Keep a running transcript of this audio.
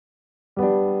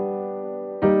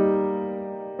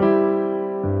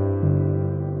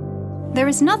there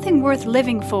is nothing worth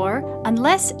living for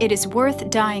unless it is worth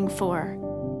dying for.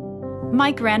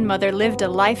 My grandmother lived a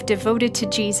life devoted to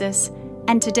Jesus,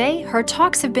 and today her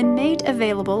talks have been made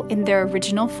available in their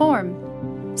original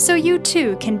form. So you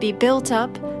too can be built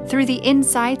up through the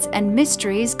insights and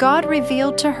mysteries God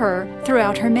revealed to her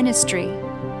throughout her ministry.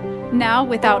 Now,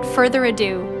 without further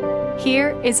ado,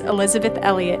 here is Elizabeth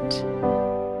Elliot.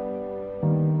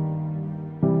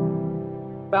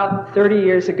 About 30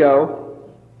 years ago,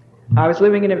 I was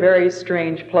living in a very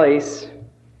strange place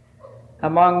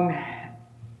among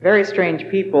very strange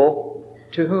people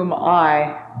to whom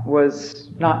I was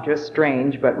not just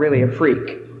strange, but really a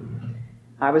freak.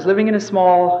 I was living in a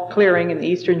small clearing in the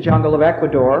eastern jungle of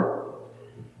Ecuador,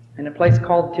 in a place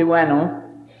called Tijuana,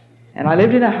 and I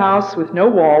lived in a house with no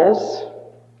walls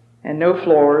and no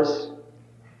floors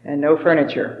and no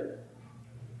furniture.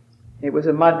 It was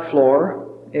a mud floor.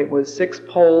 It was 6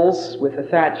 poles with a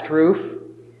thatched roof,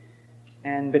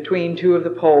 and between 2 of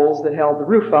the poles that held the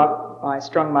roof up, I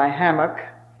strung my hammock,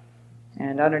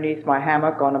 and underneath my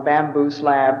hammock on a bamboo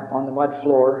slab on the mud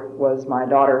floor was my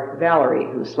daughter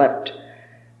Valerie, who slept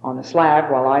on the slab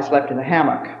while I slept in the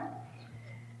hammock.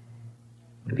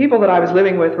 The people that I was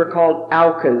living with were called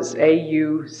Aucas,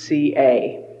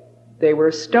 A-U-C-A. They were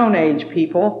Stone Age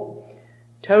people,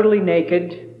 totally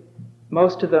naked.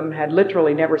 Most of them had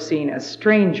literally never seen a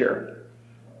stranger,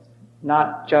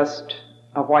 not just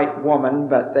a white woman,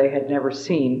 but they had never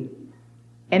seen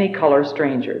any color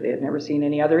stranger. They had never seen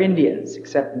any other Indians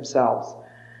except themselves.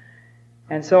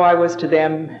 And so I was to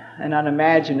them an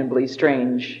unimaginably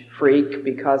strange freak,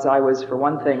 because I was, for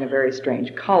one thing, a very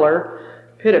strange color,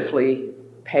 pitifully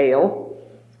pale.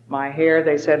 My hair,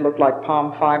 they said, looked like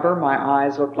palm fiber. My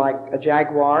eyes looked like a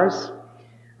jaguar's.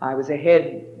 I was a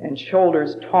head and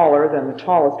shoulders taller than the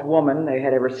tallest woman they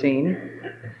had ever seen.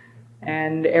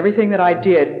 And everything that I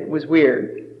did was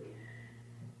weird.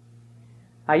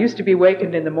 I used to be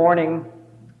wakened in the morning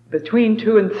between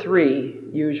 2 and 3,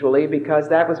 usually, because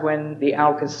that was when the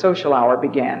Aucas social hour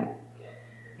began.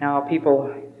 Now,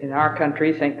 people in our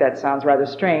country think that sounds rather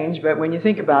strange, but when you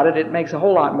think about it, it makes a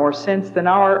whole lot more sense than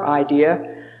our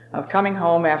idea of coming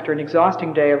home after an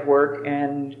exhausting day of work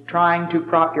and trying to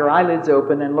prop your eyelids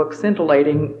open and look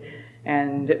scintillating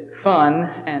and fun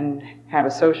and have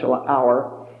a social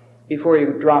hour before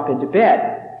you drop into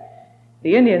bed.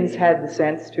 The Indians had the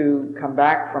sense to come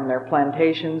back from their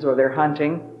plantations or their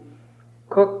hunting,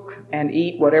 cook and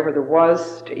eat whatever there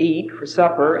was to eat for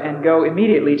supper, and go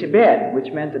immediately to bed,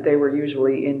 which meant that they were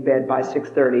usually in bed by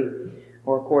 6:30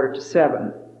 or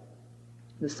 6:45.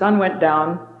 The sun went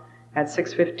down at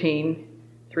 6:15,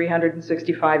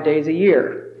 365 days a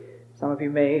year. Some of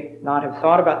you may not have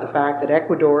thought about the fact that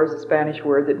Ecuador is a Spanish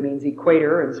word that means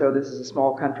equator, and so this is a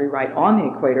small country right on the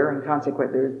equator, and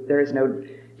consequently there is no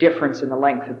difference in the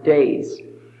length of days.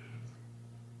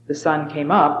 The sun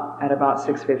came up at about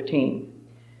 6:15.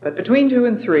 But between 2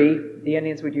 and 3, the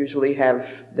Indians would usually have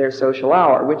their social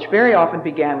hour, which very often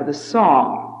began with a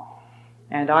song.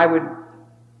 And I would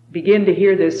begin to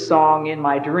hear this song in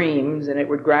my dreams, and it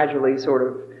would gradually sort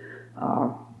of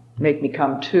make me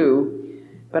come to.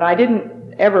 But I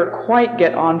didn't ever quite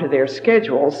get onto their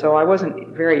schedule, so I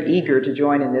wasn't very eager to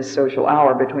join in this social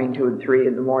hour between 2 and 3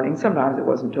 in the morning. Sometimes it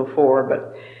wasn't until 4,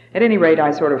 but at any rate,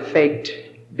 I sort of faked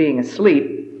being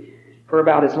asleep for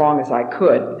about as long as I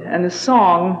could. And the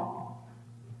song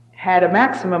had a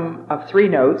maximum of 3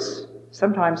 notes,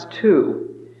 sometimes 2.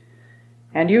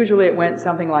 And usually it went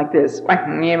something like this. Well,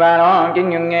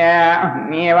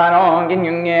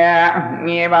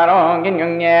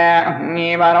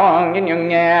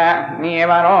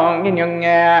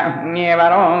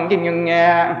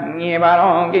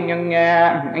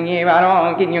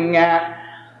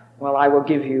 I will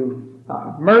give you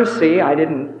mercy. I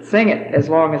didn't sing it as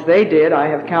long as they did. I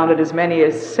have counted as many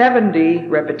as 70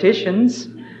 repetitions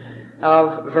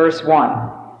of verse 1.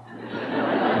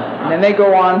 And then they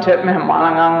go on to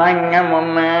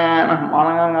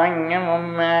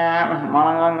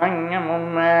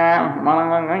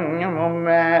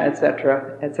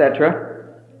etc., etc.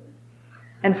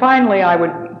 And finally I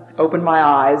would open my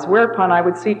eyes, whereupon I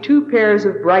would see 2 pairs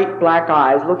of bright black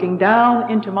eyes looking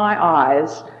down into my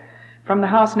eyes from the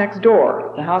house next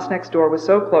door. The house next door was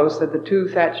so close that the 2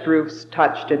 thatched roofs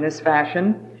touched in this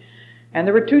fashion, and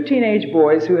there were 2 teenage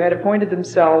boys who had appointed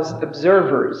themselves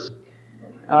observers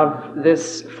of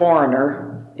this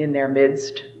foreigner in their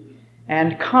midst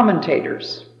and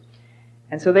commentators.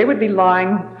 And so they would be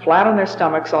lying flat on their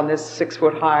stomachs on this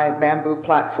 6-foot-high bamboo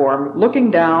platform,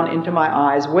 looking down into my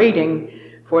eyes, waiting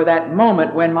for that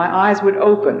moment when my eyes would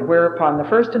open, whereupon the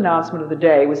first announcement of the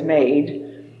day was made,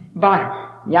 "Ba,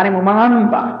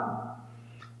 Yanimumamba."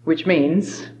 which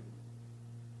means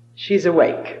she's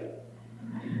awake.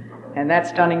 And that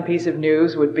stunning piece of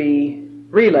news would be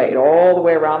relayed all the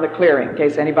way around the clearing in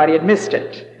case anybody had missed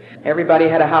it. Everybody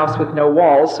had a house with no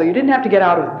walls, so you didn't have to get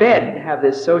out of bed to have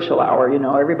this social hour.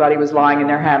 Everybody was lying in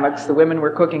their hammocks. The women were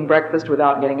cooking breakfast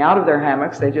without getting out of their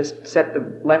hammocks. They just set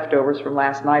the leftovers from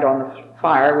last night on the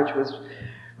fire, which was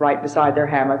right beside their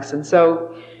hammocks. And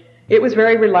so it was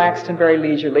very relaxed and very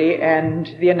leisurely,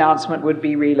 and the announcement would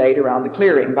be relayed around the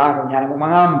clearing.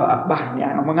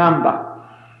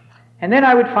 And then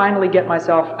I would finally get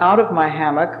myself out of my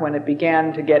hammock when it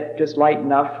began to get just light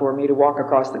enough for me to walk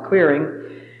across the clearing.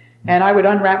 And I would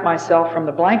unwrap myself from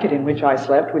the blanket in which I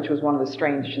slept, which was one of the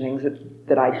strange things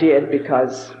that I did,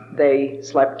 because they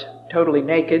slept totally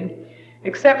naked,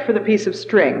 except for the piece of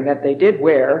string that they did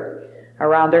wear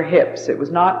around their hips. It was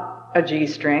not a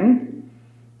G-string,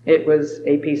 it was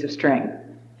a piece of string.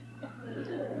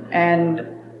 And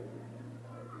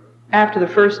after the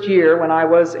first year, when I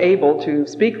was able to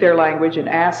speak their language and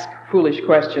ask foolish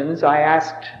questions, I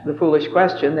asked the foolish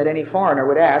question that any foreigner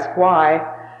would ask: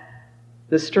 why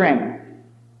the string?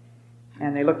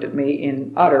 And they looked at me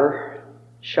in utter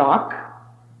shock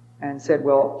and said,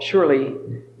 well, surely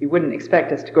you wouldn't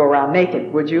expect us to go around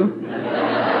naked, would you?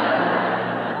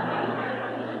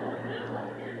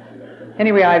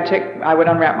 Anyway, I would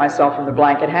unwrap myself from the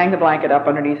blanket, hang the blanket up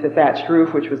underneath the thatched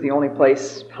roof, which was the only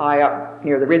place high up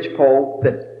near the ridgepole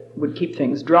that would keep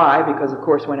things dry, because, of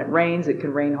course, when it rains, it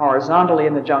can rain horizontally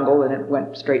in the jungle, and it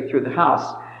went straight through the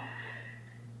house.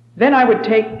 Then I would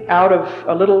take out of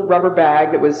a little rubber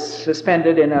bag that was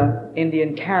suspended in an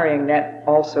Indian carrying net,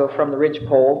 also from the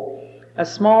ridgepole, a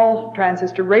small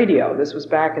transistor radio. This was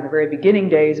back in the very beginning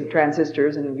days of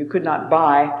transistors, and you could not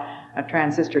buy a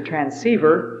transistor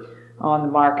transceiver on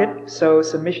the market, so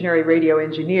some missionary radio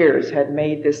engineers had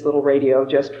made this little radio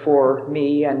just for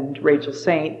me and Rachel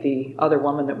Saint, the other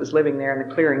woman that was living there in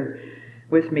the clearing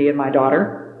with me and my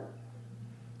daughter.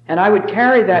 And I would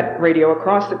carry that radio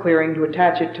across the clearing to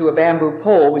attach it to a bamboo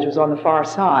pole, which was on the far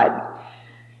side.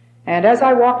 And as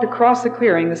I walked across the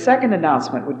clearing, the second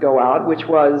announcement would go out, which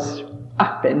was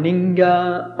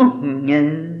Apeninga,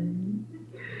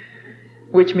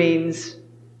 which means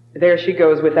there she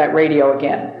goes with that radio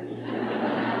again.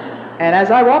 And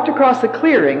as I walked across the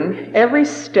clearing, every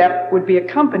step would be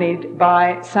accompanied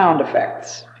by sound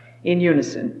effects in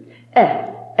unison.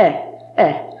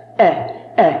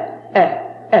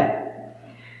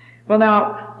 Well,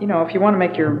 now, if you want to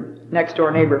make your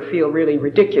next-door neighbor feel really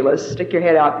ridiculous, stick your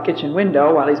head out the kitchen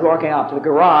window while he's walking out to the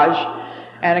garage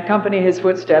and accompany his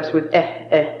footsteps with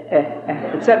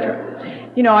etc.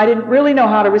 I didn't really know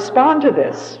how to respond to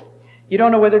this. You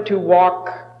don't know whether to walk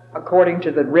according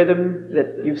to the rhythm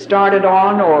that you've started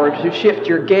on, or to shift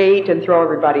your gait and throw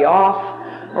everybody off,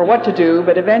 or what to do,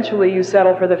 but eventually you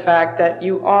settle for the fact that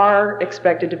you are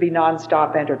expected to be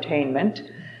nonstop entertainment,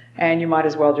 and you might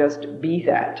as well just be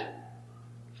that.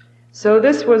 So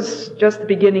this was just the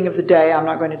beginning of the day. I'm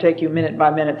not going to take you minute by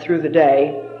minute through the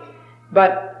day,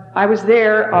 but I was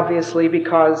there, obviously,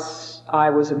 because I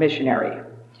was a missionary.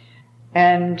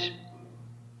 And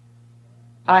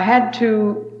I had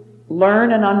to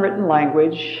learn an unwritten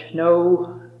language.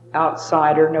 No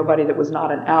outsider, nobody that was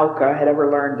not an Auca had ever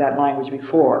learned that language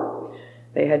before.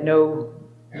 They had no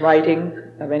writing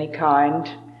of any kind.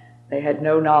 They had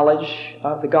no knowledge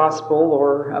of the gospel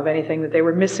or of anything that they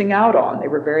were missing out on. They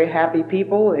were very happy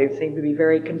people. They seemed to be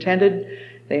very contented.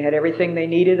 They had everything they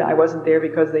needed. I wasn't there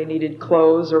because they needed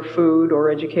clothes or food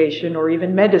or education or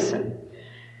even medicine.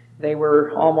 They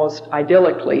were almost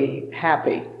idyllically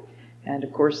happy. And,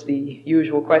 of course, the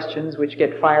usual questions which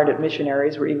get fired at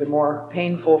missionaries were even more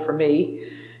painful for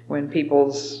me when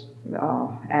people's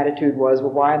attitude was,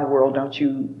 well, why in the world don't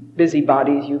you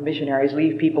busybodies, you missionaries,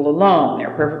 leave people alone?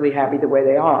 They're perfectly happy the way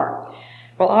they are.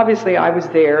 Well, obviously, I was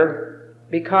there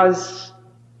because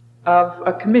of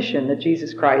a commission that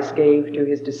Jesus Christ gave to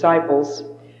his disciples: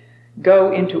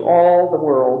 go into all the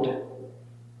world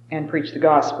and preach the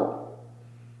gospel.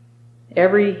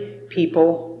 Every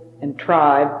people and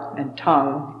tribe and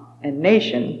tongue and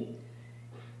nation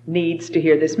needs to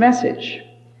hear this message.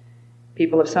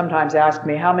 People have sometimes asked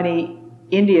me, how many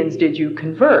Indians did you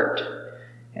convert?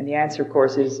 And the answer, of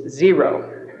course, is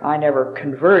 0. I never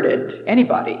converted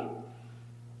anybody.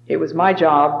 It was my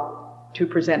job to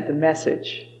present the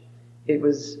message. It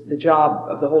was the job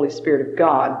of the Holy Spirit of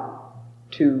God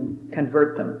to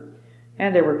convert them.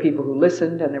 And there were people who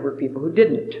listened, and there were people who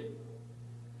didn't.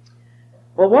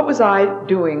 Well, what was I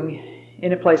doing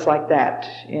in a place like that,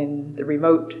 in the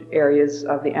remote areas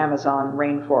of the Amazon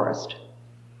rainforest?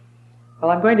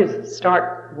 Well, I'm going to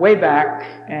start way back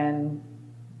and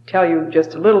tell you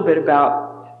just a little bit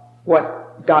about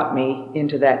what got me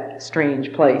into that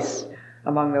strange place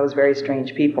among those very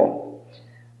strange people.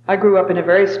 I grew up in a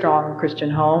very strong Christian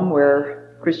home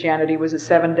where Christianity was a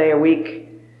 7-day-a-week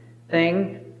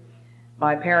thing.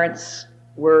 My parents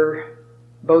were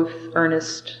both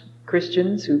earnest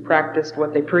Christians who practiced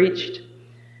what they preached,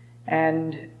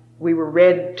 and we were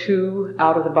read to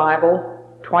out of the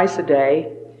Bible twice a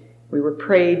day. We were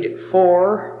prayed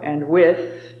for and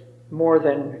with more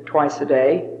than twice a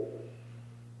day.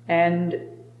 And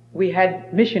we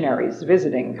had missionaries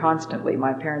visiting constantly.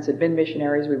 My parents had been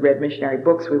missionaries. We read missionary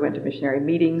books. We went to missionary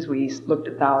meetings. We looked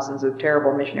at thousands of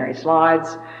terrible missionary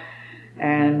slides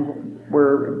and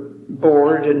were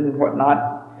bored and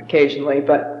whatnot occasionally.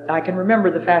 But I can remember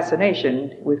the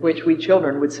fascination with which we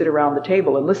children would sit around the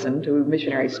table and listen to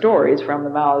missionary stories from the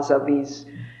mouths of these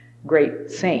great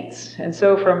saints. And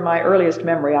so from my earliest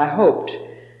memory, I hoped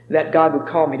that God would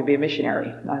call me to be a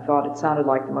missionary. I thought it sounded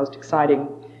like the most exciting,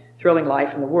 thrilling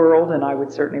life in the world, and I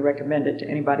would certainly recommend it to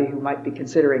anybody who might be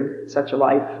considering such a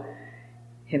life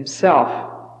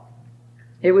himself.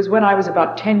 It was when I was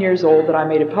about 10 years old that I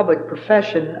made a public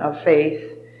profession of faith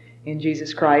in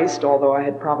Jesus Christ, although I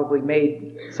had probably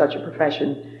made such a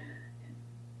profession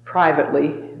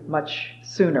privately much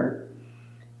sooner.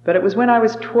 But it was when I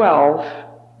was 12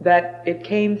 that it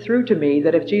came through to me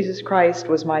that if Jesus Christ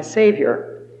was my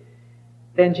Savior,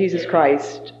 then Jesus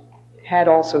Christ had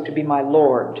also to be my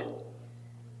Lord.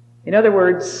 In other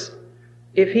words,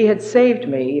 if he had saved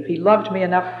me, if he loved me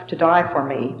enough to die for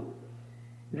me,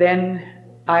 then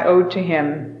I owed to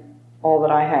him all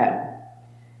that I had.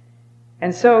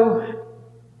 And so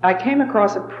I came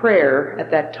across a prayer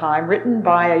at that time written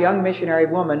by a young missionary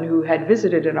woman who had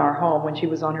visited in our home when she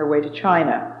was on her way to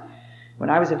China. When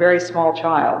I was a very small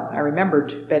child, I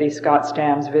remembered Betty Scott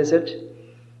Stam's visit.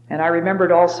 And I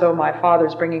remembered also my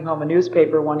father's bringing home a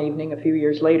newspaper one evening a few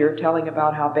years later telling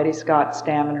about how Betty Scott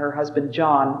Stam and her husband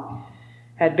John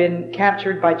had been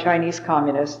captured by Chinese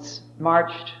communists,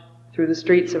 marched through the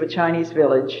streets of a Chinese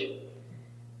village,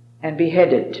 and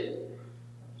beheaded.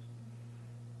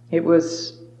 It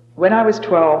was when I was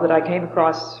 12 that I came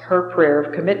across her prayer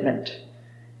of commitment,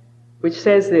 which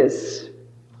says this: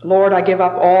 Lord, I give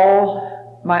up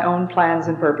all my own plans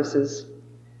and purposes,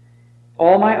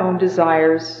 all my own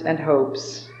desires and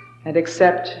hopes, and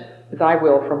accept thy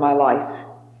will for my life.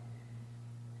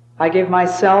 I give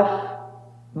myself,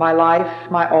 my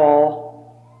life, my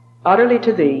all, utterly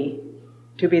to thee,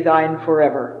 to be thine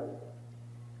forever.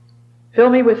 Fill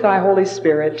me with thy Holy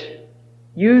Spirit.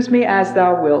 Use me as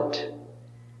thou wilt.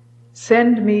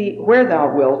 Send me where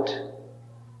thou wilt.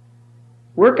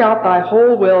 Work out thy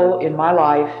whole will in my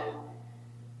life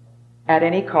at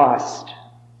any cost,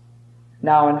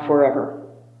 now and forever.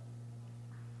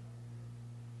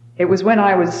 It was when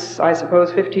I was, I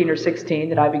suppose, 15 or 16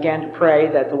 that I began to pray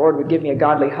that the Lord would give me a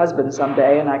godly husband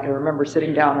someday, and I can remember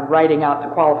sitting down and writing out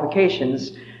the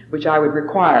qualifications which I would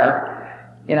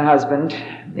require in a husband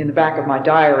in the back of my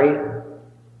diary.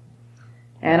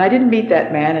 And I didn't meet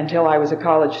that man until I was a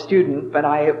college student, but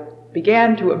I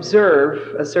began to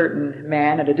observe a certain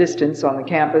man at a distance on the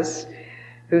campus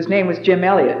whose name was Jim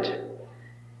Elliott.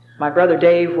 My brother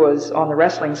Dave was on the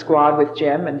wrestling squad with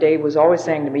Jim, and Dave was always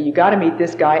saying to me, you got to meet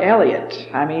this guy Elliott.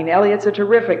 I mean, Elliott's a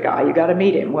terrific guy. You got to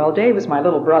meet him. Well, Dave was my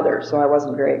little brother, so I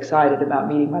wasn't very excited about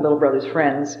meeting my little brother's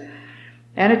friends.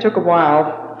 And it took a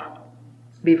while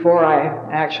before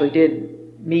I actually did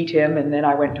meet him, and then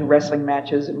I went to wrestling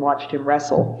matches and watched him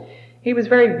wrestle. He was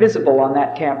very visible on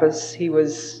that campus. He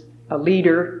was a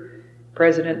leader,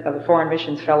 president of the Foreign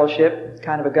Missions Fellowship,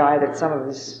 kind of a guy that some of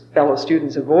his fellow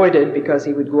students avoided because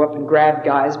he would go up and grab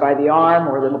guys by the arm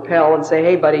or the lapel and say,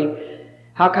 hey, buddy,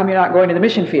 how come you're not going to the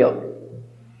mission field?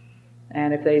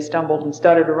 And if they stumbled and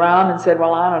stuttered around and said,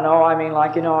 well, I don't know,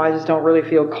 I just don't really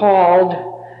feel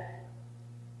called,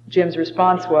 Jim's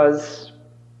response was,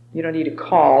 you don't need a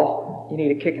call, you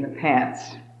need a kick in the pants.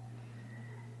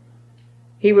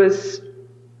 He was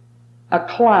a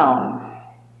clown.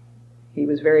 He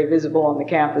was very visible on the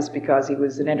campus because he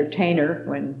was an entertainer.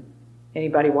 When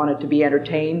anybody wanted to be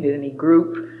entertained in any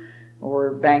group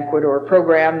or banquet or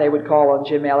program, they would call on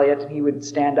Jim Elliott. He would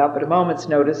stand up at a moment's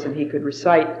notice and he could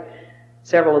recite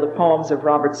several of the poems of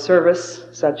Robert Service,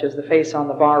 such as The Face on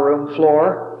the Barroom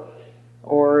Floor,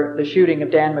 or The Shooting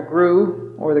of Dan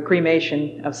McGrew, or The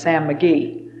Cremation of Sam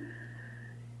McGee.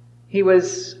 He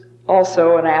was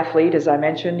also an athlete, as I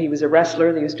mentioned. He was a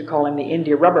wrestler. They used to call him the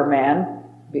India Rubber Man,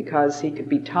 because he could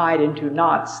be tied into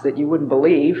knots that you wouldn't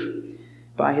believe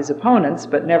by his opponents,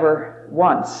 but never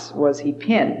once was he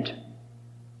pinned.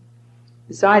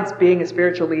 Besides being a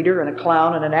spiritual leader and a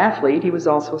clown and an athlete, he was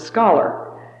also a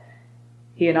scholar.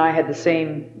 He and I had the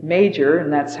same major,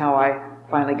 and that's how I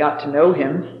finally got to know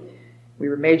him. We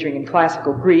were majoring in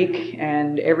classical Greek,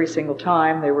 and every single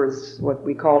time there was what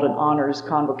we called an honors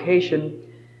convocation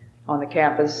on the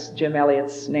campus, Jim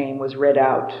Elliot's name was read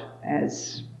out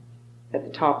as at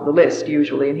the top of the list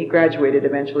usually, and he graduated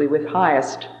eventually with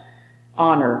highest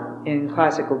honor in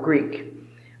classical Greek.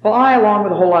 Well, I, along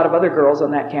with a whole lot of other girls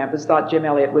on that campus, thought Jim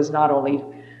Elliot was not only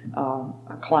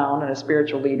a clown and a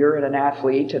spiritual leader and an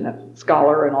athlete and a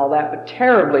scholar and all that, but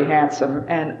terribly handsome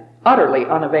and utterly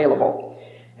unavailable,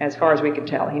 as far as we could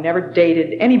tell. He never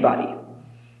dated anybody.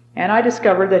 And I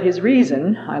discovered that his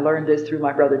reason, I learned this through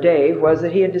my brother Dave, was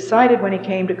that he had decided when he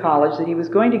came to college that he was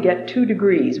going to get 2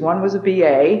 degrees. One was a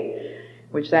BA,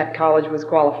 which that college was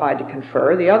qualified to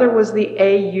confer. The other was the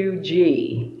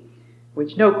AUG,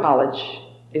 which no college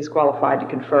is qualified to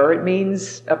confer. It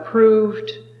means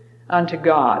approved unto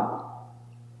God.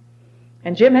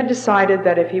 And Jim had decided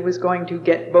that if he was going to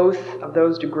get both of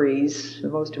those degrees, the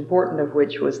most important of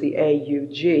which was the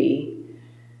AUG,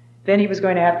 then he was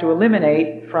going to have to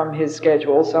eliminate from his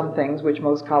schedule some things which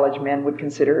most college men would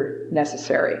consider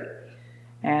necessary.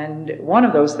 And one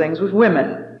of those things was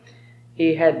women.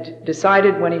 He had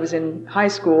decided when he was in high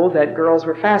school that girls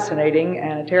were fascinating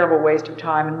and a terrible waste of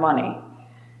time and money.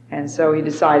 And so he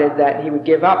decided that he would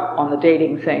give up on the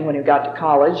dating thing when he got to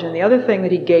college. And the other thing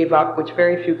that he gave up, which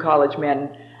very few college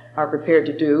men are prepared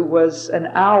to do, was an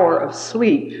hour of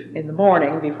sleep in the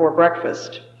morning before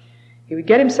breakfast. He would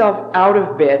get himself out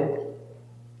of bed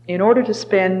in order to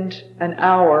spend an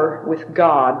hour with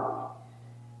God,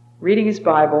 reading his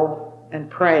Bible and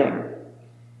praying.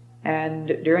 And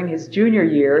during his junior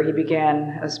year, he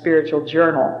began a spiritual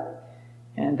journal.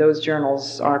 And those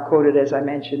journals are quoted, as I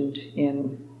mentioned,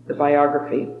 in the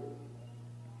biography.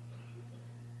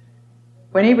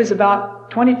 When he was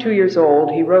about 22 years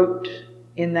old, he wrote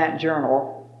in that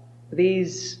journal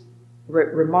these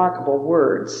remarkable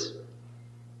words: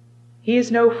 "He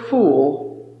is no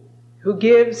fool who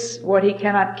gives what he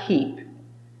cannot keep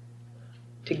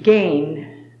to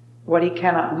gain what he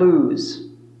cannot lose."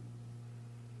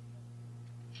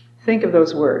 Think of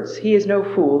those words. He is no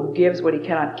fool who gives what he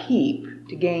cannot keep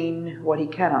to gain what he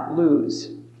cannot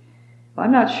lose.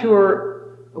 I'm not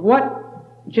sure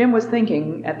what Jim was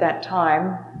thinking at that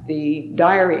time. The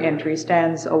diary entry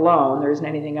stands alone. There isn't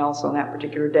anything else on that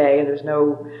particular day. There's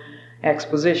no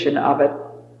exposition of it.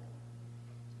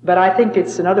 But I think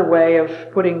it's another way of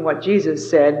putting what Jesus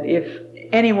said: if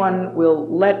anyone will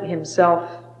let himself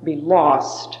be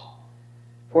lost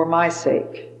for my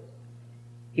sake,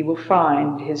 he will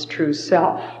find his true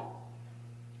self.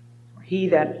 He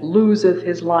that loseth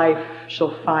his life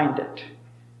shall find it,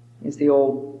 is the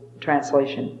old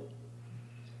translation.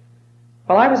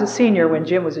 Well, I was a senior when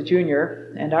Jim was a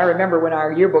junior, and I remember when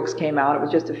our yearbooks came out, it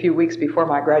was just a few weeks before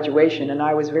my graduation, and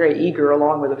I was very eager,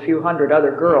 along with a few hundred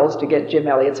other girls, to get Jim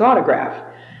Elliot's autograph.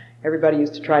 Everybody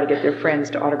used to try to get their friends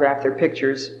to autograph their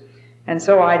pictures. And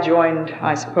so I joined,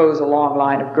 I suppose, a long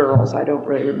line of girls. I don't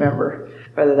really remember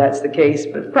whether that's the case,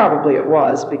 but probably it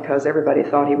was, because everybody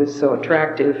thought he was so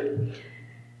attractive.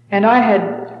 And I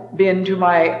had been, to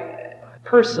my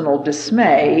personal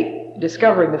dismay,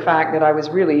 discovering the fact that I was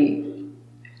really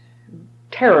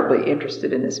terribly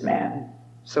interested in this man,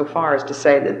 so far as to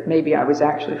say that maybe I was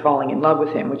actually falling in love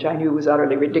with him, which I knew was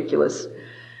utterly ridiculous,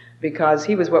 because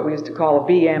he was what we used to call a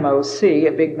BMOC,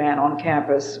 a big man on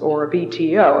campus, or a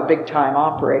BTO, a big-time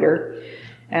operator,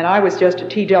 and I was just a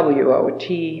TWO,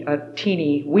 a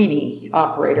teeny-weeny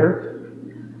operator,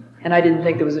 and I didn't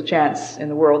think there was a chance in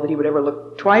the world that he would ever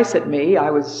look twice at me.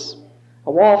 I was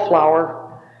a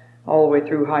wallflower all the way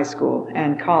through high school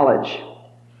and college.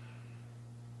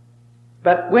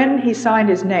 But when he signed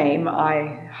his name,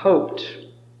 I hoped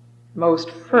most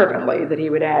fervently that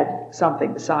he would add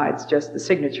something besides just the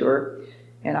signature,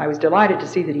 and I was delighted to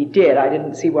see that he did. I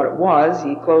didn't see what it was.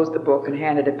 He closed the book and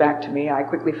handed it back to me. I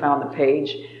quickly found the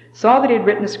page, saw that he had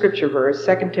written a scripture verse,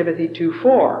 2 Timothy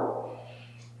 2:4.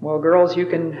 Well, girls, you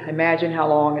can imagine how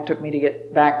long it took me to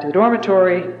get back to the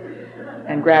dormitory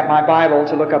and grab my Bible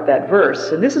to look up that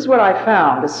verse. And this is what I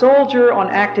found: a soldier on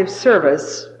active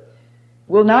service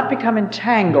will not become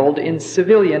entangled in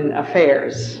civilian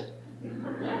affairs.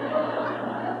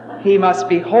 He must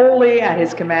be wholly at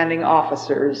his commanding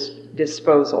officer's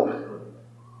disposal.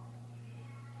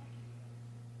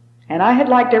 And I had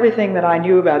liked everything that I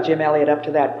knew about Jim Elliot up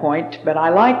to that point, but I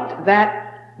liked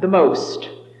that the most.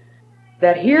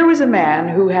 That here was a man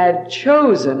who had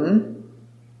chosen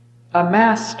a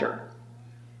master.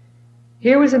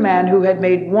 Here was a man who had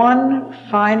made one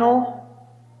final,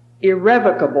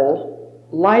 irrevocable,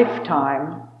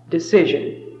 lifetime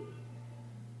decision.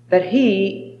 That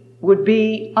he would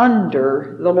be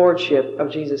under the lordship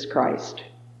of Jesus Christ.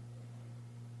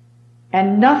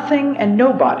 And nothing and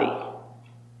nobody,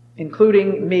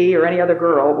 including me or any other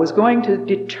girl, was going to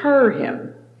deter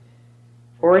him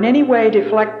or in any way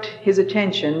deflect his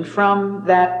attention from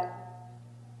that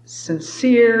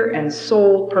sincere and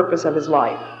sole purpose of his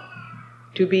life,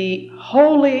 to be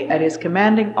wholly at his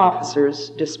commanding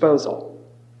officer's disposal.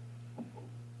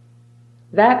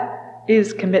 That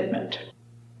is commitment.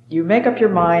 You make up your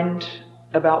mind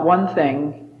about one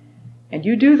thing, and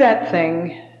you do that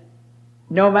thing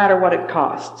no matter what it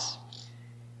costs.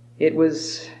 It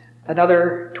was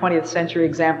another 20th century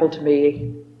example to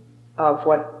me of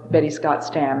what Betty Scott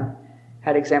Stam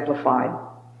had exemplified.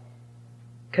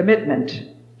 Commitment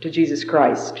to Jesus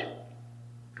Christ.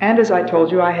 And as I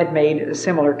told you, I had made a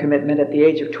similar commitment at the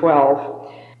age of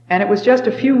 12. And it was just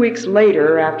a few weeks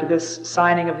later, after this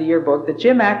signing of the yearbook, that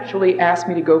Jim actually asked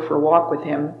me to go for a walk with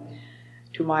him,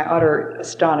 to my utter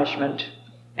astonishment,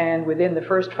 and within the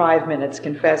first 5 minutes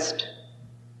confessed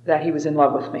that he was in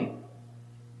love with me.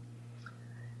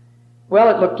 Well,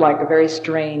 it looked like a very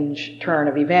strange turn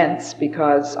of events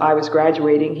because I was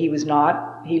graduating, he was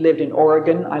not. He lived in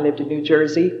Oregon, I lived in New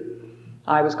Jersey.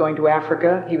 I was going to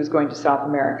Africa, he was going to South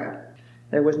America.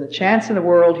 There wasn't a chance in the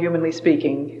world, humanly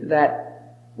speaking,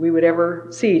 that we would ever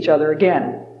see each other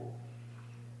again.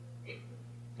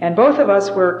 And both of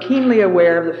us were keenly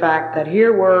aware of the fact that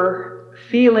here were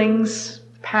feelings,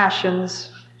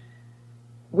 passions,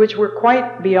 which were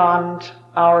quite beyond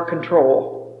our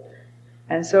control.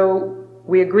 And so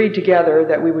we agreed together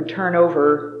that we would turn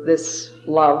over this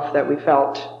love that we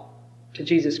felt to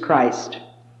Jesus Christ.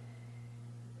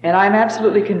 And I'm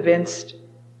absolutely convinced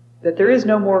that there is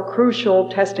no more crucial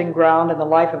testing ground in the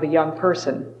life of a young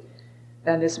person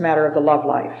than this matter of the love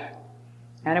life.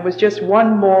 And it was just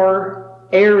one more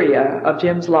area of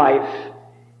Jim's life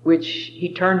which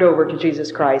he turned over to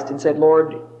Jesus Christ and said,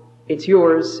 Lord, it's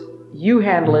yours. You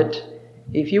handle it.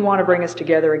 If you want to bring us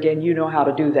together again, you know how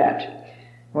to do that.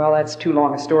 Well, that's too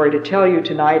long a story to tell you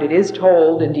tonight. It is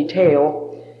told in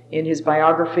detail in his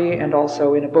biography and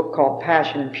also in a book called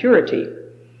Passion and Purity.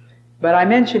 But I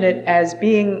mention it as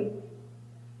being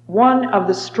one of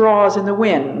the straws in the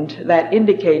wind that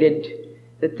indicated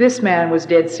that this man was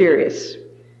dead serious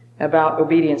about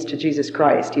obedience to Jesus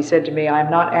Christ. He said to me, I'm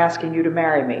not asking you to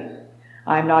marry me.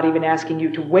 I'm not even asking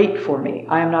you to wait for me.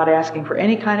 I am not asking for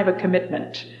any kind of a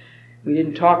commitment. We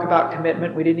didn't talk about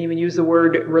commitment. We didn't even use the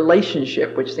word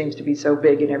relationship, which seems to be so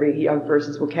big in every young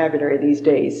person's vocabulary these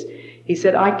days. He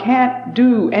said, I can't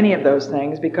do any of those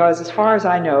things because as far as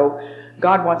I know,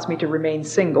 God wants me to remain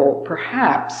single,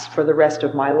 perhaps for the rest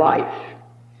of my life.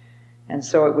 And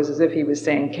so it was as if he was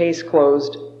saying, case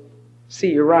closed,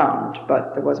 see you around.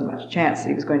 But there wasn't much chance that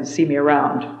he was going to see me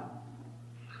around.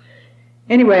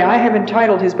 Anyway, I have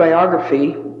entitled his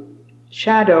biography,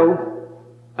 Shadow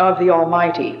of the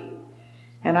Almighty.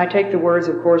 And I take the words,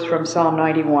 of course, from Psalm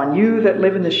 91. You that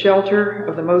live in the shelter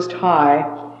of the Most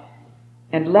High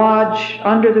and lodge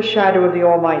under the shadow of the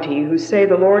Almighty, who say,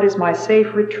 the Lord is my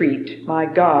safe retreat, my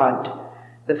God,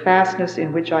 the fastness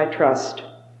in which I trust.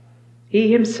 He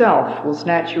himself will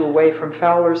snatch you away from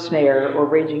fowler's snare or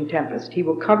raging tempest. He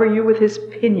will cover you with his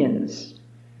pinions,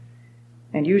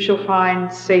 and you shall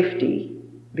find safety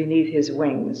beneath his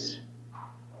wings.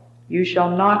 You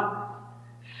shall not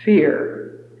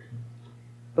fear.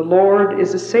 The Lord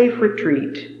is a safe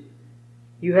retreat.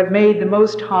 You have made the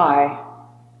Most High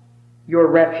your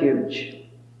refuge.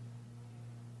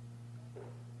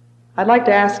 I'd like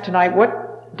to ask tonight,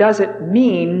 what does it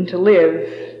mean to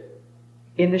live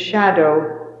in the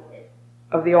shadow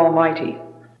of the Almighty?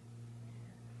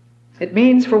 It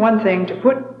means, for one thing, to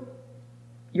put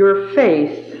your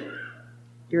faith,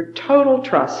 your total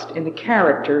trust in the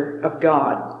character of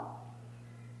God.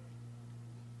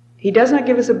 He does not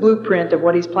give us a blueprint of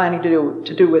what he's planning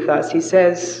to do with us. He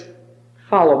says,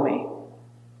 follow me.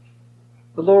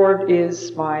 The Lord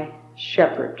is my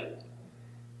shepherd.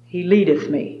 He leadeth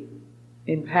me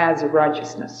in paths of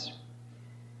righteousness.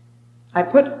 I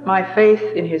put my faith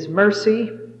in his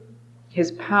mercy,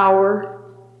 his power,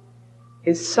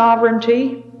 his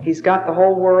sovereignty. He's got the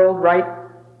whole world right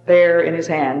there in his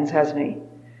hands, hasn't he?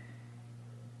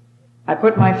 I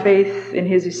put my faith in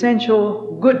his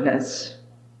essential goodness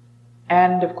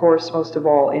and, of course, most of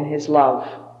all, in his love.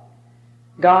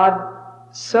 God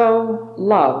so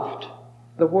loved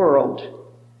the world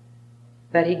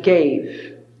that he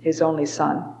gave his only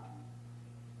Son.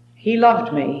 He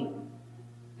loved me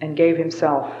and gave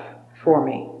himself for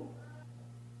me.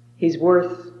 He's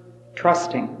worth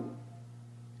trusting.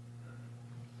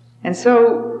 And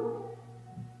so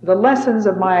The lessons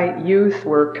of my youth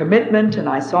were commitment, and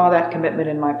I saw that commitment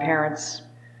in my parents.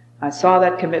 I saw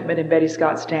that commitment in Betty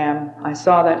Scott Stam. I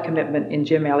saw that commitment in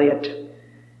Jim Elliot.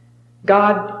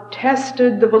 God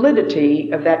tested the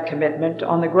validity of that commitment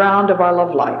on the ground of our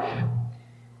love life.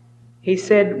 He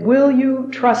said, "Will you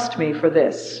trust me for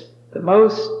this?" The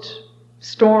most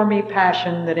stormy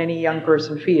passion that any young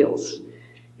person feels.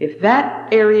 If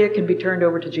that area can be turned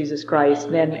over to Jesus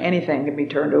Christ, then anything can be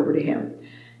turned over to Him.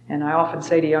 And I often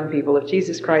say to young people, if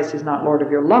Jesus Christ is not Lord of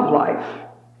your love life,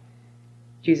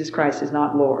 Jesus Christ is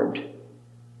not Lord.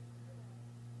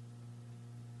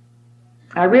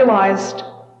 I realized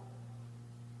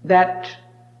that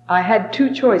I had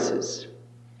two choices.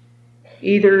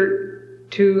 Either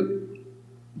to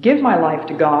give my life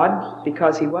to God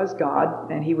because He was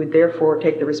God and He would therefore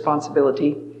take the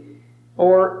responsibility,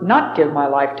 or not give my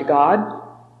life to God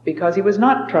because He was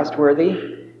not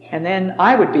trustworthy, and then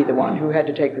I would be the one who had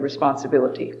to take the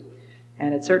responsibility.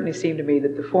 And it certainly seemed to me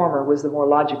that the former was the more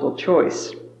logical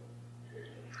choice.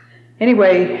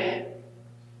 Anyway,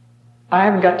 I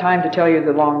haven't got time to tell you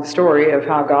the long story of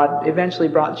how God eventually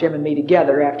brought Jim and me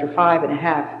together after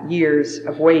 5.5 years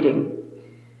of waiting.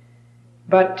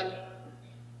 But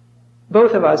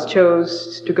both of us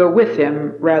chose to go with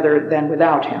Him rather than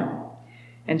without Him.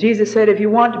 And Jesus said, if you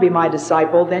want to be my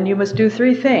disciple, then you must do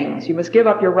 3 things. You must give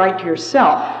up your right to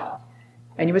yourself,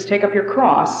 and you must take up your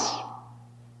cross,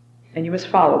 and you must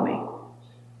follow me.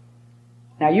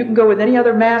 Now, you can go with any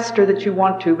other master that you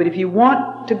want to, but if you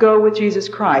want to go with Jesus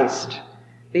Christ,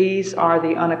 these are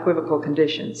the unequivocal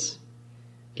conditions.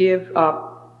 Give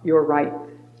up your right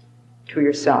to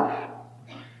yourself.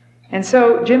 And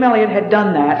so Jim Elliot had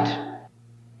done that.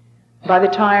 By the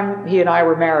time he and I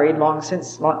were married, long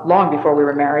before we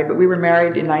were married, but we were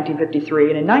married in 1953.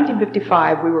 And in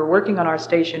 1955, we were working on our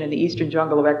station in the eastern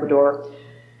jungle of Ecuador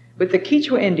with the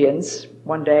Quechua Indians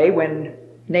one day when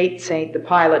Nate Saint, the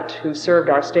pilot who served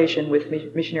our station with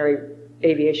Missionary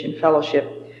Aviation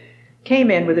Fellowship,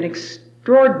 came in with an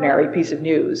extraordinary piece of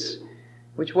news,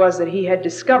 which was that he had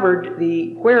discovered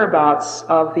the whereabouts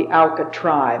of the Auca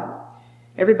tribe.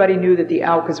 Everybody knew that the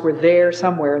Aucas were there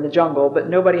somewhere in the jungle, but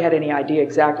nobody had any idea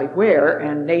exactly where,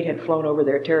 and Nate had flown over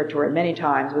their territory many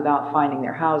times without finding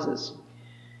their houses.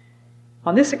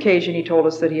 On this occasion, he told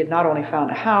us that he had not only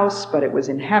found a house, but it was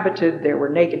inhabited. There were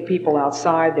naked people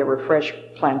outside. There were fresh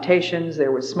plantations.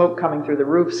 There was smoke coming through the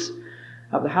roofs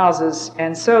of the houses.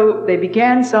 And so they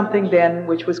began something then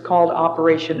which was called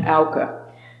Operation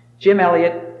Auca. Jim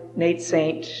Elliot, Nate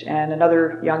Saint, and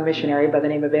another young missionary by the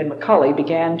name of Ed McCulley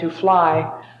began to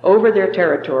fly over their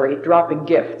territory, dropping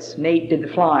gifts. Nate did the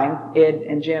flying. Ed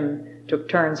and Jim took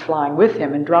turns flying with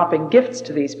him and dropping gifts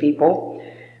to these people,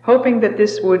 hoping that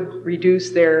this would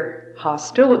reduce their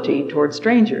hostility toward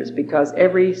strangers, because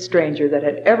every stranger that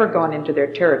had ever gone into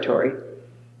their territory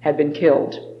had been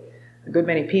killed. A good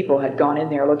many people had gone in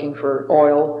there looking for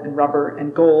oil and rubber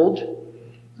and gold,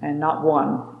 and not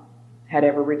one had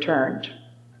ever returned.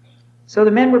 So the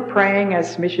men were praying,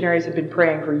 as missionaries had been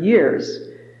praying for years,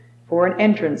 for an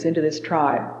entrance into this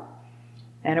tribe.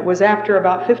 And it was after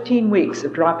about 15 weeks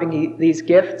of dropping these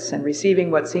gifts and receiving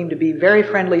what seemed to be very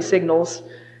friendly signals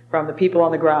from the people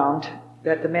on the ground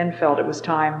that the men felt it was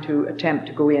time to attempt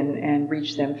to go in and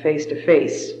reach them face to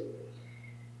face.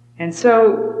 And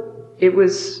so it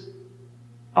was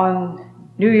on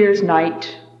New Year's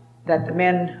night that the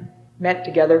men met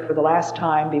together for the last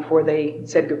time before they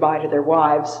said goodbye to their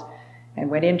wives and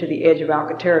went into the edge of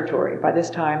Auca territory. By this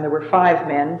time there were 5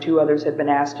 men, 2 others had been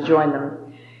asked to join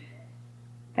them.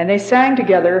 And they sang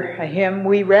together a hymn,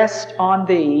 "We rest on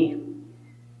Thee,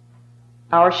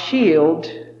 our shield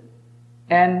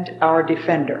and our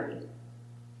defender."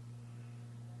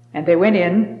 And they went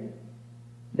in,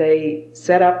 they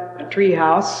set up a tree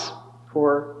house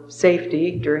for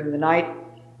safety during the night,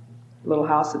 a little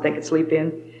house that they could sleep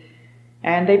in,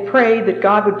 and they prayed that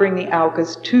God would bring the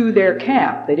Aucas to their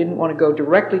camp. They didn't want to go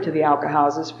directly to the Auca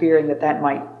houses, fearing that that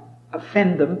might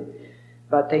offend them,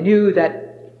 but they knew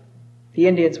that the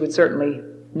Indians would certainly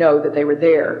know that they were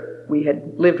there. We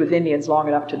had lived with Indians long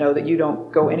enough to know that you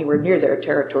don't go anywhere near their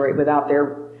territory without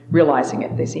their realizing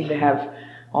it. They seem to have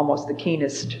almost the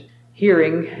keenest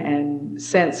hearing and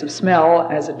sense of smell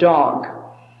as a dog.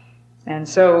 And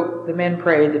so the men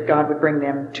prayed that God would bring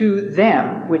them to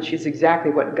them, which is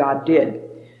exactly what God did.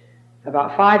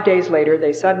 About 5 days later,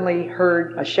 they suddenly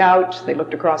heard a shout. They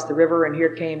looked across the river, and here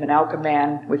came an Auca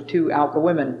man with 2 Auca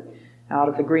women out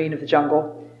of the green of the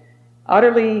jungle.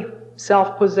 Utterly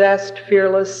self-possessed,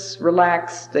 fearless,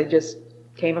 relaxed. They just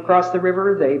came across the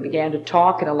river. They began to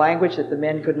talk in a language that the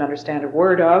men couldn't understand a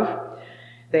word of.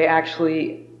 They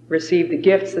actually received the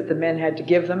gifts that the men had to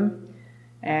give them.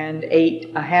 and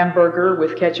ate a hamburger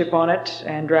with ketchup on it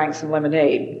and drank some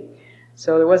lemonade.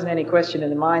 So there wasn't any question in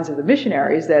the minds of the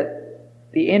missionaries that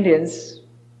the Indians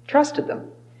trusted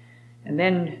them. And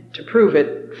then to prove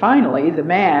it, finally, the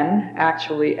man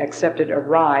actually accepted a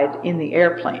ride in the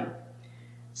airplane.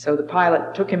 So the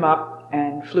pilot took him up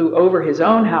and flew over his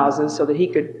own houses so that he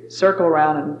could circle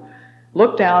around and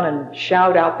look down and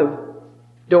shout out the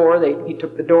door. He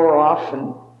took the door off,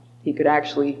 and he could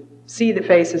actually see the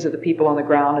faces of the people on the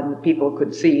ground, and the people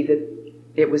could see that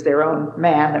it was their own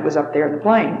man that was up there in the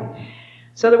plane.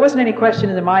 So there wasn't any question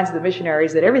in the minds of the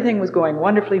missionaries that everything was going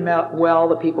wonderfully well.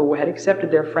 The people had accepted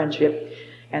their friendship,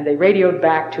 and they radioed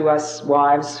back to us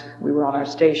wives. We were on our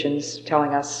stations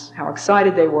telling us how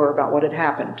excited they were about what had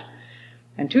happened.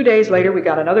 And 2 days later, we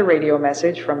got another radio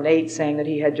message from Nate saying that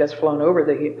he had just flown over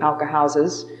the Auca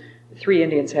houses. The 3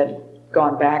 Indians had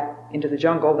gone back into the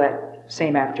jungle that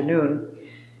same afternoon.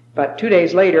 But 2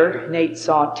 days later, Nate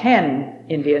saw 10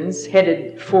 Indians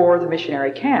headed for the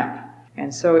missionary camp.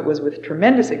 And so it was with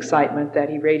tremendous excitement that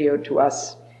he radioed to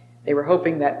us. They were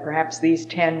hoping that perhaps these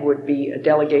 10 would be a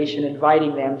delegation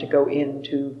inviting them to go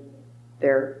into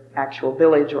their actual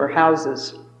village or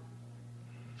houses.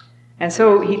 And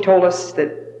so he told us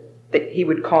that he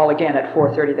would call again at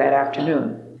 4:30 that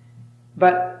afternoon.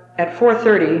 But at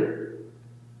 4:30,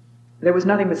 there was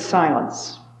nothing but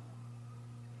silence.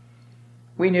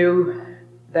 We knew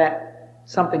that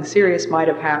something serious might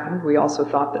have happened. We also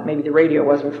thought that maybe the radio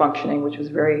wasn't functioning, which was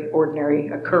a very ordinary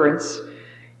occurrence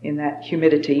in that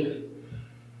humidity.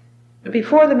 But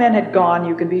before the men had gone,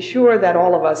 you can be sure that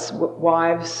all of us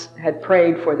wives had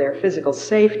prayed for their physical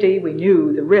safety. We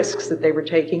knew the risks that they were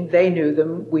taking. They knew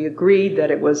them. We agreed that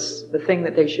it was the thing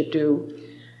that they should do.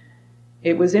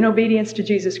 It was in obedience to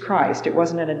Jesus Christ. It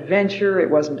wasn't an adventure. It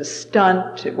wasn't a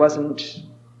stunt. It wasn't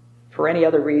for any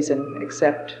other reason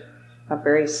except a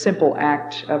very simple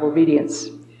act of obedience.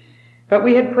 But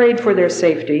we had prayed for their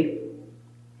safety,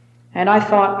 and I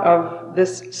thought of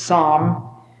this psalm.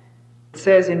 It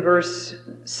says in verse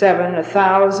 7,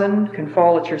 1,000 can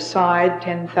fall at your side,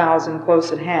 10,000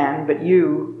 close at hand, but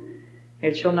you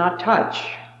it shall not touch.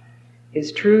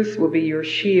 His truth will be your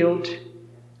shield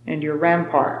and your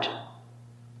rampart.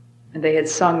 And they had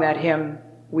sung that hymn,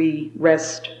 We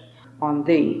Rest on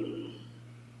Thee.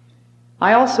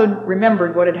 I also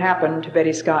remembered what had happened to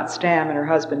Betty Scott Stam and her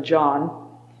husband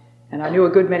John, and I knew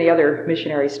a good many other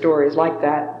missionary stories like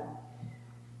that.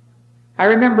 I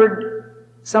remembered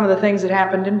some of the things that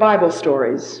happened in Bible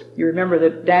stories. You remember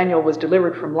that Daniel was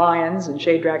delivered from lions, and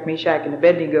Shadrach, Meshach, and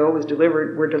Abednego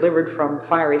were delivered from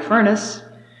fiery furnace,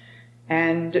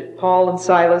 and Paul and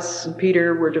Silas and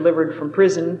Peter were delivered from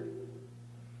prison.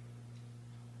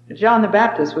 John the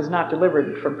Baptist was not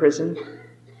delivered from prison.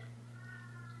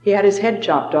 He had his head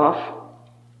chopped off,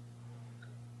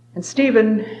 and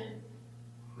Stephen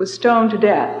was stoned to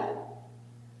death.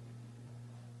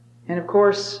 And of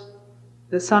course,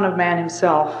 the Son of Man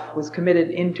himself was committed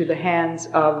into the hands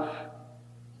of,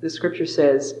 the Scripture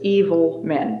says, evil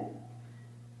men,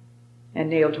 and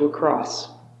nailed to a cross.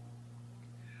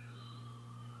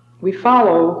 We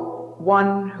follow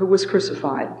one who was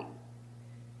crucified.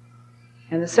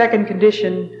 And the second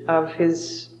condition of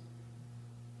his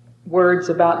words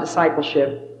about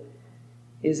discipleship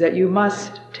is that you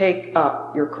must take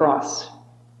up your cross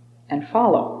and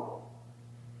follow.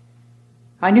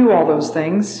 I knew all those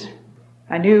things.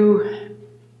 I knew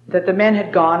that the men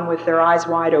had gone with their eyes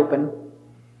wide open.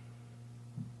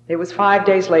 It was 5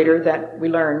 days later that we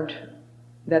learned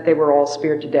that they were all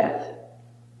speared to death.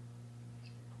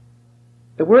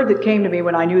 The word that came to me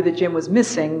when I knew that Jim was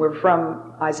missing were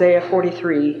from Isaiah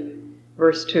 43,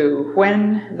 Verse 2,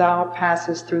 When thou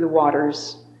passest through the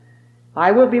waters,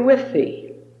 I will be with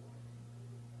thee,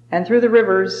 and through the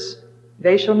rivers,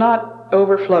 they shall not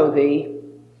overflow thee.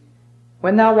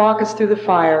 When thou walkest through the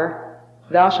fire,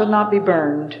 thou shalt not be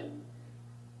burned,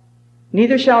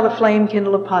 neither shall the flame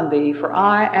kindle upon thee, for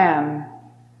I am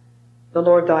the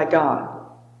Lord thy God.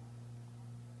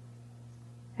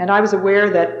 And I was aware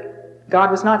that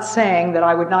God was not saying that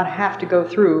I would not have to go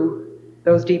through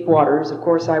those deep waters. Of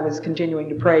course, I was continuing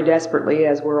to pray desperately,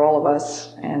 as were all of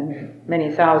us, and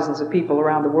many thousands of people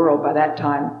around the world by that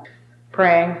time,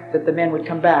 praying that the men would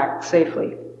come back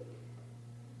safely.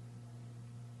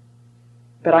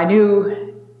 But I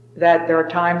knew that there are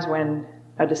times when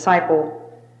a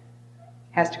disciple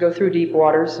has to go through deep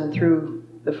waters and through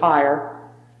the fire.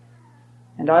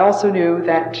 And I also knew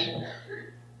that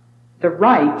the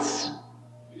rights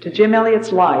to Jim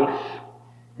Elliot's life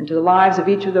and to the lives of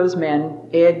each of those men,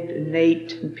 Ed and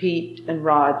Nate and Pete and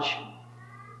Raj,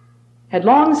 had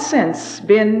long since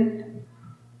been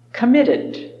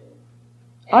committed,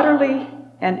 utterly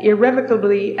and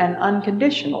irrevocably and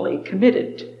unconditionally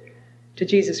committed to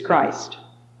Jesus Christ.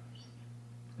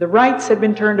 The rights had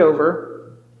been turned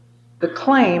over. The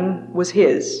claim was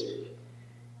his.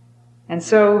 And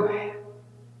so,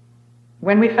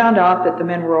 when we found out that the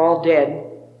men were all dead,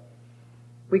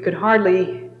 we could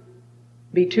hardly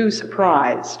be too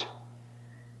surprised.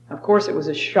 Of course, it was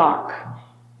a shock,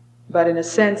 but in a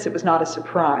sense, it was not a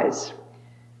surprise.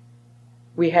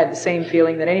 We had the same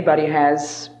feeling that anybody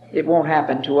has. It won't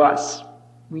happen to us.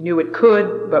 We knew it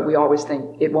could, but we always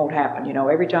think it won't happen. You know,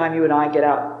 every time you and I get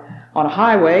out on a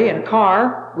highway in a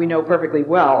car, we know perfectly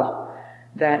well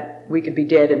that we could be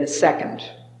dead in a second.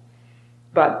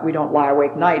 But we don't lie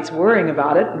awake nights worrying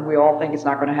about it, and we all think it's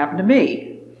not going to happen to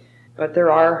me. But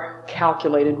there are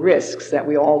calculated risks that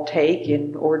we all take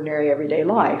in ordinary everyday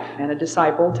life, and a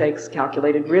disciple takes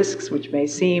calculated risks which may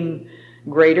seem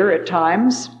greater at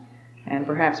times and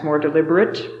perhaps more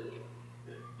deliberate.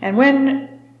 And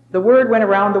when the word went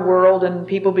around the world and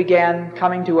people began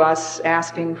coming to us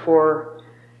asking for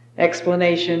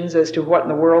explanations as to what in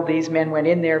the world these men went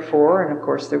in there for, and of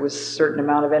course there was a certain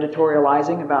amount of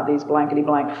editorializing about these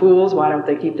blankety-blank fools, why don't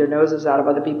they keep their noses out of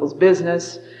other people's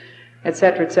business,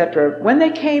 etc., etc. When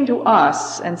they came to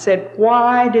us and said,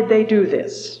 why did they do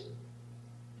this?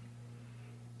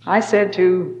 I said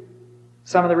to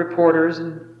some of the reporters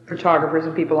and photographers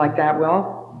and people like that,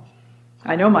 well,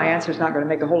 I know my answer is not going to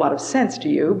make a whole lot of sense to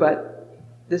you, but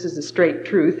this is the straight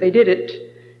truth. They did it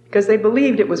because they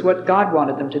believed it was what God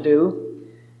wanted them to do,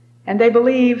 and they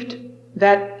believed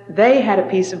that they had a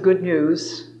piece of good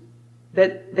news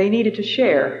that they needed to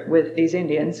share with these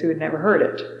Indians who had never heard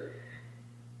it.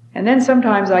 And then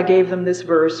sometimes I gave them this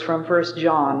verse from 1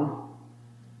 John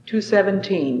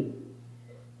 2:17,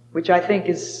 which I think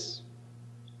is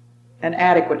an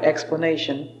adequate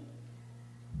explanation.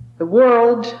 The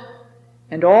world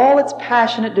and all its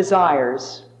passionate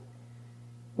desires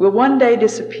will one day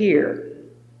disappear,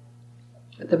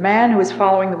 but the man who is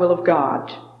following the will of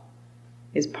God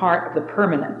is part of the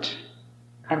permanent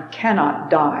and cannot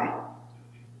die.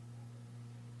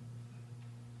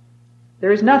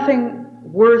 There is nothing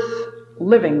worth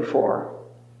living for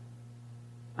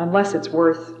unless it's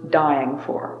worth dying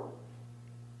for.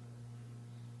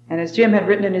 And as Jim had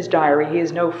written in his diary, he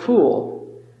is no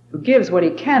fool who gives what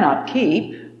he cannot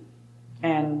keep.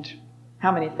 And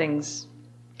how many things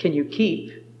can you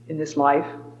keep in this life?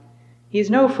 He is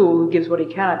no fool who gives what he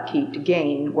cannot keep to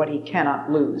gain what he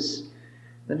cannot lose.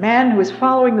 The man who is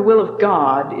following the will of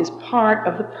God is part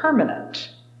of the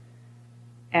permanent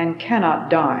and cannot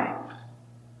die.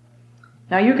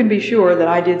 Now you can be sure that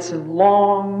I did some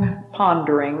long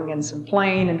pondering and some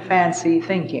plain and fancy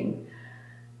thinking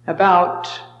about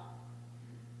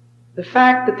the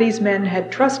fact that these men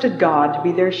had trusted God to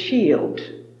be their shield,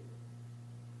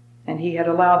 and he had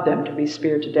allowed them to be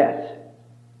speared to death.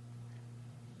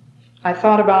 I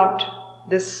thought about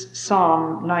this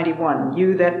Psalm 91,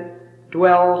 you that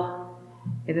dwell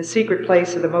in the secret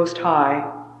place of the Most High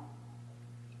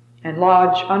and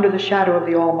lodge under the shadow of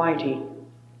the Almighty.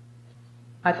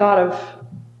 I thought of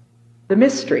the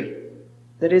mystery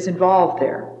that is involved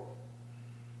there.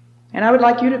 And I would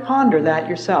like you to ponder that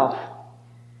yourself.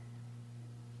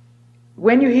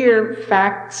 When you hear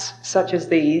facts such as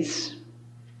these,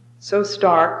 so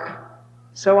stark,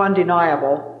 so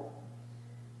undeniable,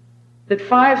 that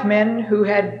 5 men who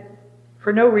had,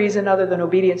 for no reason other than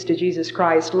obedience to Jesus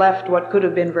Christ, left what could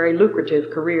have been very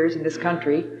lucrative careers in this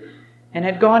country and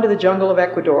had gone to the jungle of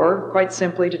Ecuador, quite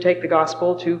simply to take the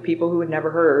gospel to people who had never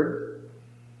heard.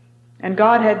 And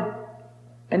God had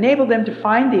enabled them to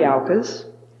find the Aucas,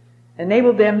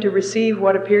 enabled them to receive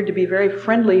what appeared to be very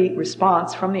friendly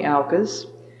response from the Aucas,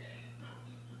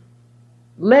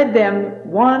 led them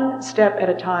one step at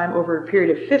a time over a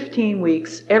period of 15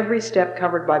 weeks, every step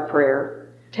covered by prayer,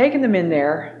 taken them in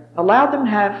there, allowed them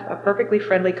to have a perfectly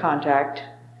friendly contact,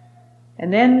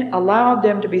 and then allowed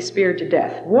them to be speared to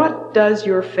death. What does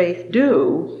your faith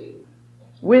do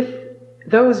with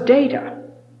those data?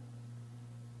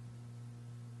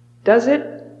 Does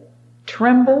it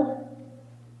tremble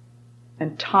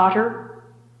and totter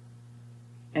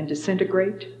and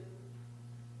disintegrate?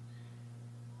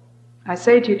 I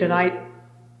say to you tonight,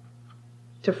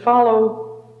 to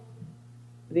follow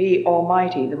the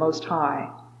Almighty, the Most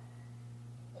High,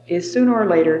 is sooner or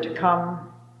later to come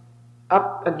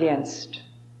up against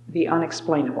the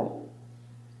unexplainable.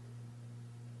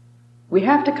 We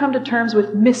have to come to terms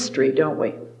with mystery, don't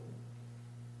we?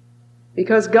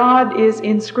 Because God is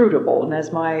inscrutable, and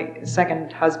as my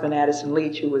second husband, Addison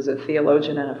Leach, who was a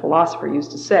theologian and a philosopher,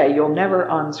 used to say, you'll never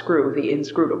unscrew the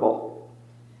inscrutable.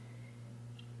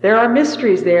 There are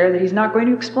mysteries there that he's not going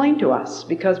to explain to us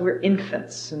because we're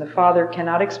infants, and the Father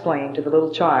cannot explain to the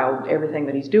little child everything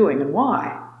that he's doing and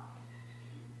why.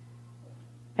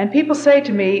 And people say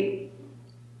to me,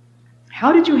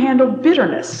 how did you handle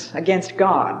bitterness against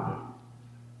God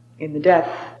in the death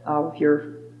of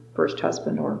your first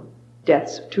husband or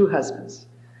deaths of two husbands?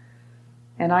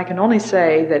 And I can only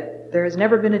say that there has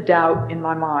never been a doubt in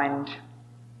my mind,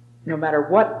 no matter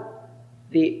what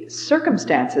the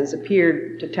circumstances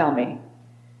appeared to tell me,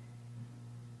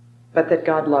 but that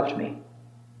God loved me.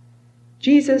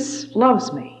 Jesus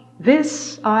loves me.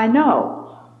 This I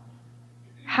know.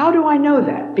 How do I know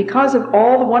that? Because of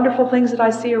all the wonderful things that I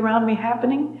see around me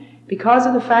happening? Because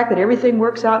of the fact that everything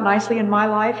works out nicely in my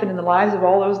life and in the lives of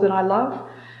all those that I love?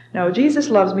 No, Jesus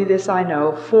loves me, this I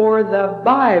know, for the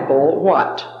Bible,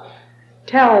 what?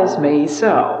 Tells me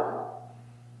so.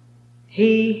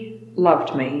 He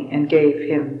loved me and gave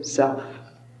himself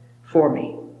for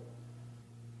me.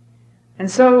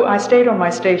 And so I stayed on my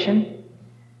station.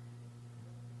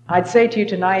 I'd say to you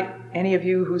tonight, any of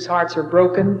you whose hearts are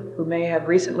broken, who may have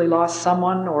recently lost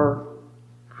someone or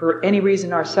for any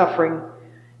reason are suffering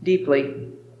deeply,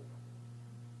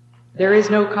 there is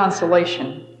no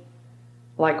consolation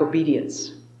like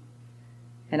obedience.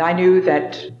 And I knew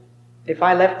that if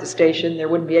I left the station, there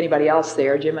wouldn't be anybody else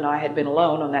there. Jim and I had been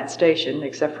alone on that station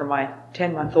except for my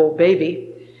 10-month-old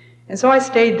baby. And so I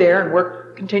stayed there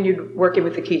and continued working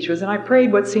with the Quichuas, and I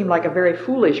prayed what seemed like a very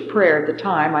foolish prayer at the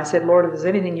time. I said, Lord, if there's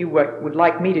anything you would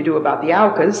like me to do about the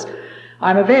Aucas,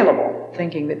 I'm available,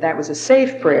 thinking that that was a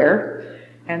safe prayer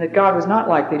and that God was not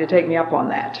likely to take me up on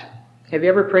that. Have you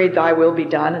ever prayed, thy will be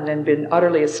done, and then been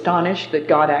utterly astonished that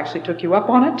God actually took you up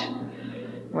on it?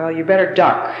 Well, you better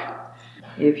duck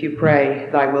if you pray,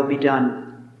 thy will be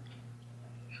done.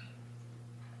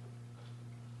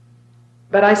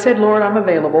 But I said, Lord, I'm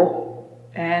available.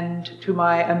 And to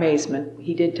my amazement,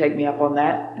 he did take me up on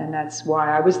that, and that's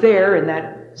why I was there in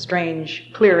that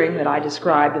strange clearing that I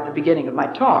described at the beginning of my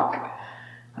talk.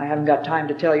 I haven't got time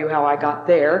to tell you how I got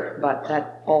there, but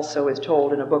that also is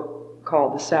told in a book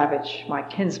called The Savage, My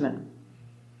Kinsman.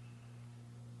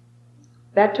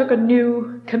 That took a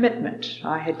new commitment.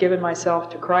 I had given myself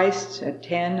to Christ at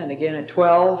 10 and again at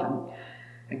 12,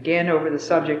 and again over the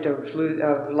subject of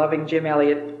loving Jim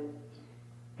Elliot.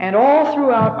 And all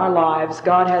throughout our lives,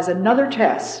 God has another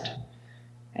test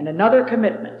and another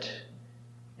commitment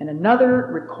and another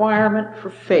requirement for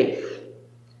faith.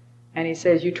 And he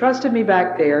says, you trusted me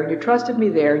back there, and you trusted me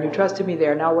there, and you trusted me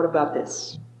there. Now what about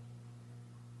this?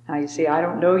 Now you see, I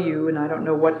don't know you, and I don't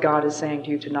know what God is saying to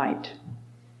you tonight.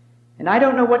 And I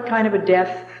don't know what kind of a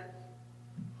death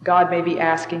God may be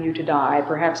asking you to die,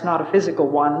 perhaps not a physical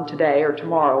one today or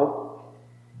tomorrow.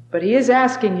 But he is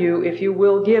asking you if you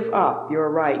will give up your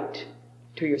right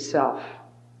to yourself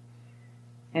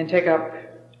and take up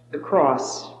the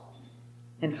cross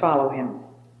and follow him.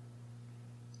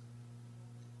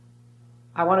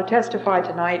 I want to testify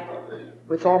tonight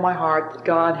with all my heart that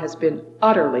God has been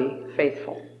utterly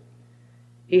faithful.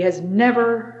 He has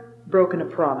never broken a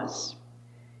promise.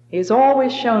 He has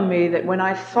always shown me that when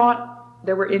I thought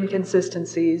there were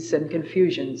inconsistencies and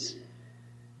confusions,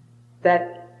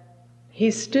 that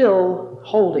he's still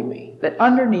holding me, that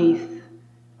underneath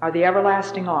are the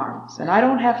everlasting arms. And I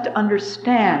don't have to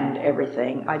understand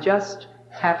everything. I just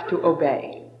have to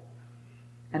obey.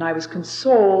 And I was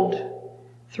consoled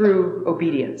through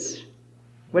obedience.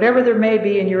 Whatever there may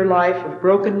be in your life of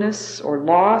brokenness or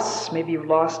loss, maybe you've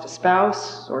lost a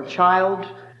spouse or a child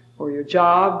or your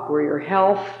job or your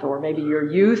health or maybe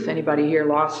your youth. Anybody here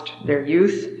lost their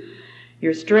youth?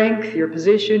 Your strength, your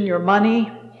position, your money.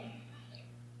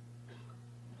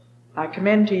 I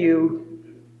commend to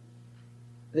you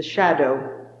the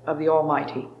shadow of the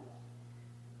Almighty,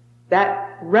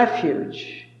 that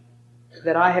refuge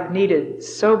that I have needed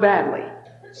so badly,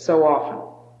 so often.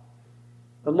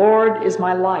 The Lord is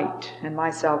my light and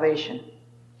my salvation.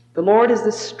 The Lord is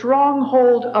the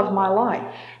stronghold of my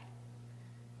life,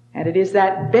 and it is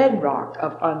that bedrock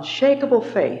of unshakable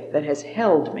faith that has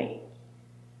held me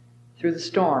through the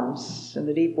storms and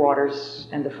the deep waters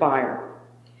and the fire.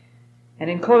 And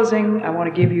in closing, I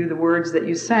want to give you the words that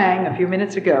you sang a few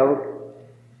minutes ago.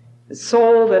 The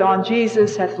soul that on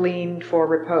Jesus hath leaned for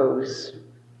repose,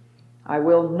 I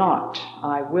will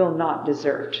not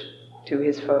desert to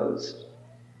his foes.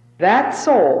 That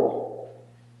soul,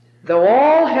 though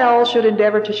all hell should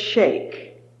endeavor to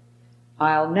shake,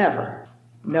 I'll never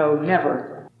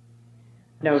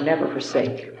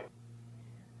forsake.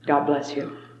 God bless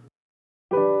you.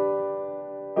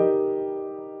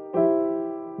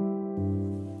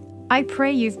 I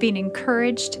pray you've been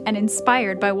encouraged and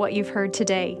inspired by what you've heard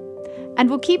today. and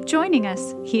will keep joining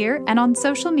us here and on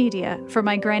social media for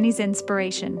my Granny's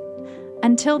inspiration.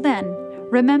 Until then,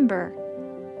 remember,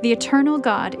 the eternal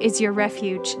God is your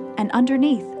refuge, and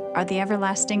underneath are the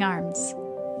everlasting arms.